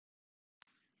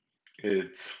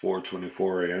It's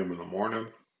 4:24 a.m. in the morning.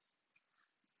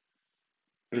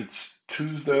 It's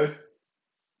Tuesday.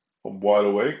 I'm wide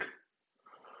awake.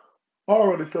 I don't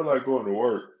really feel like going to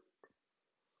work,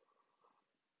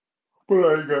 but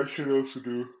I ain't got shit else to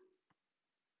do.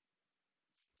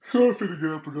 So I'm finna get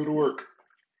up and go to work.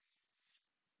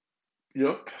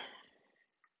 Yep.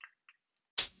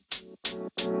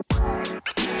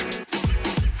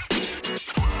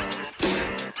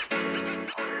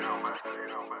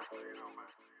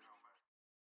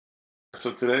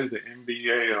 So today's the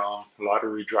NBA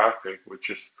lottery draft pick,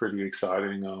 which is pretty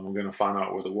exciting. I'm gonna find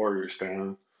out where the Warriors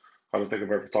stand. I don't think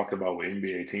I've ever talked about what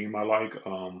NBA team I like.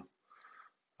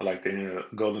 I like the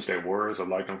Golden State Warriors. I've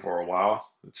liked them for a while.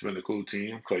 It's been a cool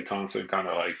team. Klay Thompson kind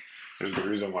of like is the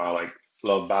reason why I like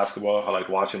love basketball. I like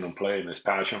watching them play and his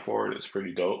passion for it is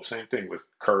pretty dope. Same thing with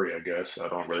Curry, I guess. I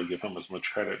don't really give him as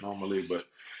much credit normally, but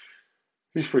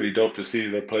he's pretty dope to see.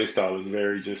 Their play style is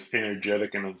very just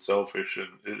energetic and unselfish, and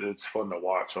it's fun to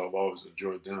watch. So I've always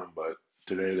enjoyed them. But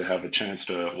today they have a chance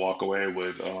to walk away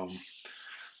with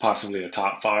possibly a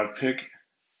top five pick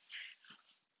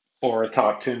or a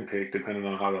top 10 pick, depending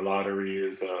on how the lottery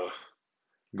is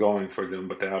going for them,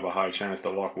 but they have a high chance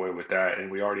to walk away with that.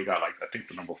 And we already got like I think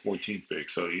the number 14 pick.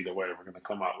 So either way, we're gonna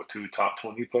come out with two top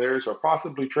 20 players, or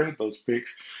possibly trade those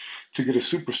picks to get a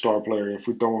superstar player if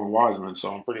we throw in Wiseman.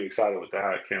 So I'm pretty excited with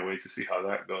that. Can't wait to see how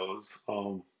that goes.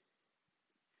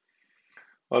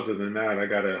 Other than that, I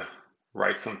gotta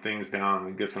write some things down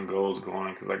and get some goals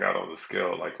going because I got on the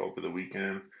scale like over the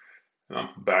weekend. And I'm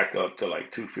back up to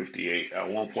like 258. At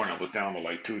one point, I was down to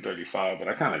like 235, but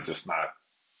I kind of just not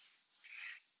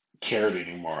cared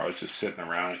anymore. I was just sitting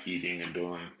around eating and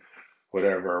doing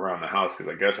whatever around the house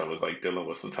because I guess I was like dealing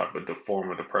with some type of form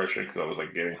of depression because I was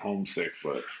like getting homesick.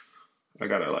 But I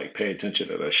gotta like pay attention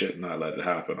to that shit and not let it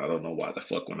happen. I don't know why the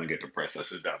fuck when I get depressed I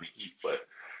sit down and eat, but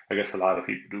I guess a lot of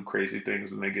people do crazy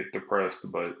things when they get depressed.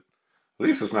 But at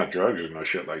least it's not drugs or no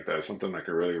shit like that. Something that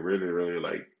could really, really, really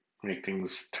like make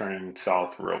things turn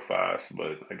south real fast.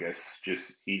 But I guess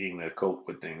just eating to cope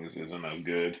with things isn't as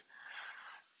good.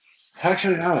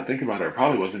 Actually, now that I think about it, it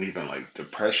probably wasn't even like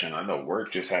depression. I know work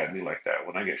just had me like that.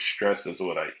 When I get stressed, is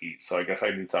what I eat. So I guess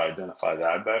I need to identify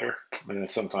that better. And then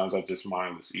sometimes I just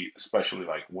mindless eat, especially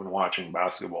like when watching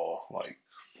basketball. Like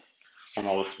when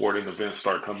all the sporting events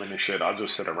start coming and shit, I'll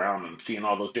just sit around and seeing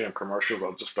all those damn commercials.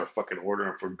 I'll just start fucking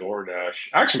ordering for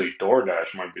DoorDash. Actually,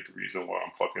 DoorDash might be the reason why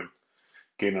I'm fucking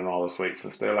gaining all this weight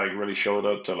since they like really showed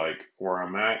up to like where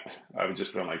I'm at. I've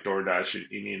just been like DoorDash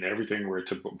and eating everything where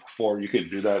to before you could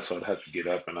do that, so I'd have to get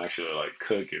up and actually like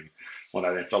cook. And when I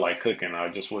didn't feel like cooking, I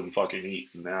just wouldn't fucking eat.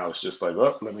 And now it's just like,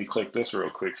 oh, let me click this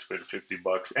real quick, spend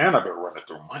 $50, and I've been running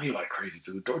through money like crazy,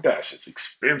 dude. DoorDash is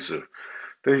expensive.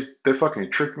 They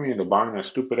fucking tricked me into buying that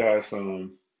stupid ass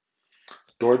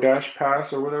DoorDash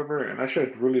Pass or whatever, and that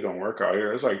shit really don't work out here.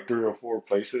 There's like three or four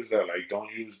places that like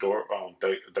don't use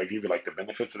they give you like the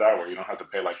benefits of that where you don't have to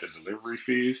pay like the delivery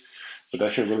fees, but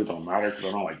that shit really don't matter because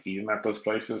I don't like eating at those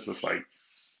places. It's like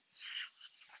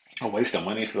a waste of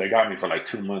money. So they got me for like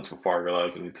 2 months before I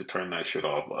realized I need to turn that shit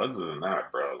off. But other than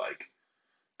that, bro, like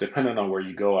depending on where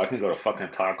you go, I can go to fucking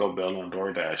Taco Bell on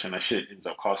DoorDash and that shit ends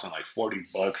up costing like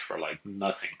 $40 for like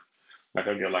nothing. Like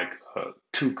I get like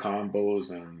two combos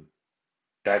and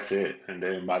that's it. And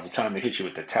then by the time they hit you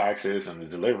with the taxes and the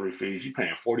delivery fees, you're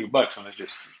paying $40 and it's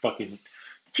just fucking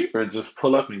cheaper to just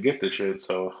pull up and get the shit.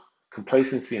 So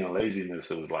complacency and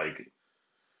laziness is like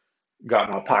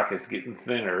got my pockets getting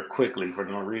thinner quickly for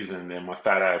no reason and my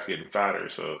fat ass getting fatter.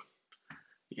 So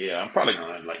yeah, I'm probably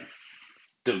gonna like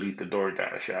delete the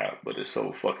DoorDash app, but it's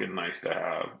so fucking nice to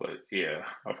have. But yeah,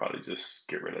 I'll probably just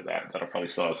get rid of that. That'll probably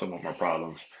solve some of my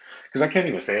problems. Because I can't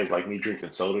even say it's like me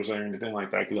drinking sodas or anything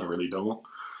like that, because I really don't.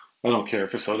 I don't care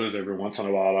for sodas. Every once in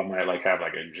a while, I might like have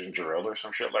like a ginger ale or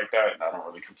some shit like that, and I don't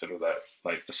really consider that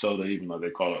like a soda, even though they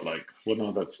call it like well,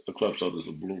 no, that's the club soda's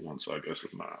a blue one, so I guess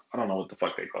it's not. I don't know what the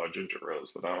fuck they call ginger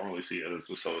ales, but I don't really see it as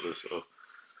a soda, so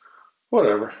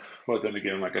whatever. But then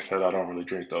again, like I said, I don't really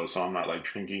drink those, so I'm not like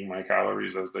drinking my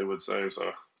calories as they would say. So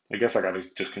I guess I gotta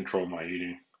just control my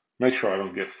eating. Make sure I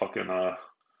don't get fucking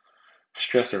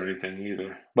stress or anything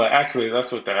either. But actually,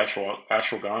 that's what the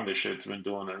ashwagandha shit's been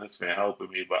doing, and it's been helping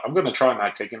me. But I'm gonna try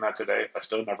not taking that today. I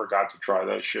still never got to try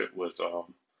that shit with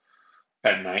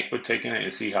at night with taking it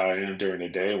and see how I am during the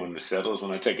day when it settles.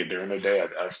 When I take it during the day,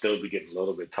 I still be getting a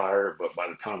little bit tired, but by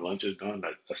the time lunch is done,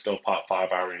 I still pop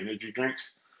 5 hour energy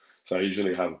drinks. So I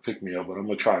usually have a pick me up, but I'm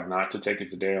gonna try not to take it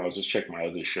today. I'll just check my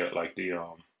other shit like the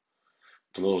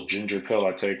little ginger pill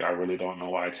I take. I really don't know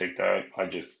why I take that. I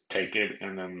just take it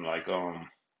and then like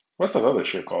what's that other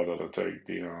shit called that I take?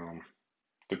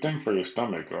 The thing for your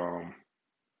stomach.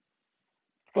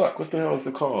 Fuck, what the hell is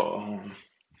it called?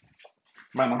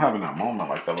 Man, I'm having that moment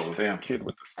like that little damn kid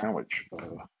with the sandwich.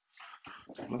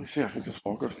 Let me see. I can just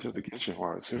walk up to the kitchen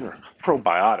while it's here.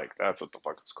 Probiotic. That's what the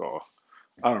fuck it's called.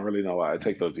 I don't really know why I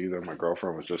take those either. My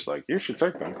girlfriend was just like, "You should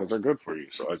take them because they're good for you."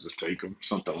 So I just take them.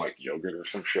 Something like yogurt or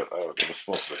some shit. It was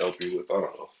supposed to help you with, I don't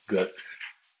know,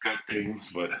 gut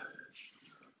things. But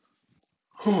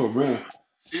oh man,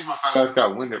 see if my fat ass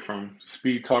got winded from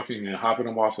speed talking and hopping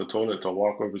him off the toilet to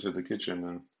walk over to the kitchen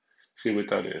and see what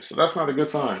that is. So that's not a good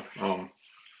sign.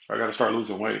 I got to start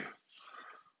losing weight.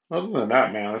 Other than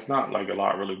that, man, it's not like a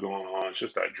lot really going on. It's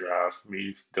just that draft,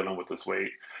 me dealing with this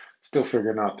weight, still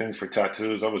figuring out things for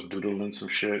tattoos. I was doodling some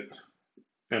shit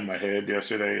in my head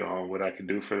yesterday on what I could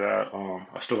do for that.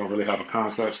 I still don't really have a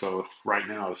concept, so right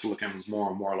now it's looking more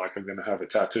and more like I'm gonna have a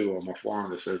tattoo on my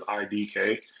forearm that says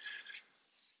IDK.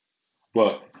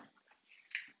 But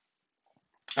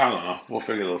I don't know. We'll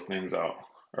figure those things out.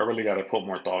 I really got to put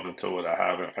more thought into it. I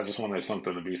haven't. I just wanted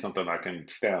something to be something I can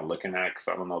stand looking at because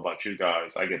I don't know about you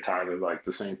guys. I get tired of like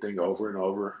the same thing over and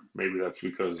over. Maybe that's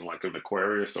because I'm like an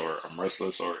Aquarius or I'm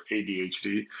restless or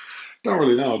ADHD. Don't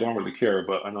really know. Don't really care.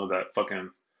 But I know that fucking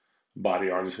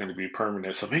body art is going to be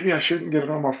permanent. So maybe I shouldn't get it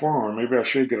on my forearm. Maybe I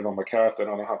should get it on my calf. Then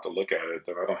I don't have to look at it.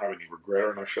 Then I don't have any regret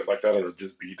or no shit like that. It'll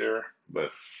just be there.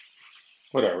 But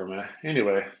whatever, man.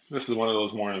 Anyway, this is one of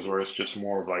those mornings where it's just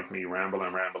more of like me rambling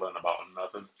about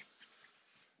nothing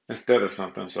instead of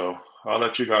something. So I'll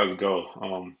let you guys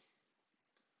go.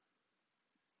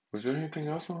 Was there anything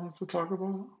else I wanted to talk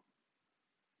about?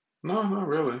 No, not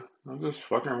really. I'm just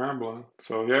fucking rambling.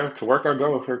 So yeah, to work I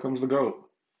go. Here comes the goat.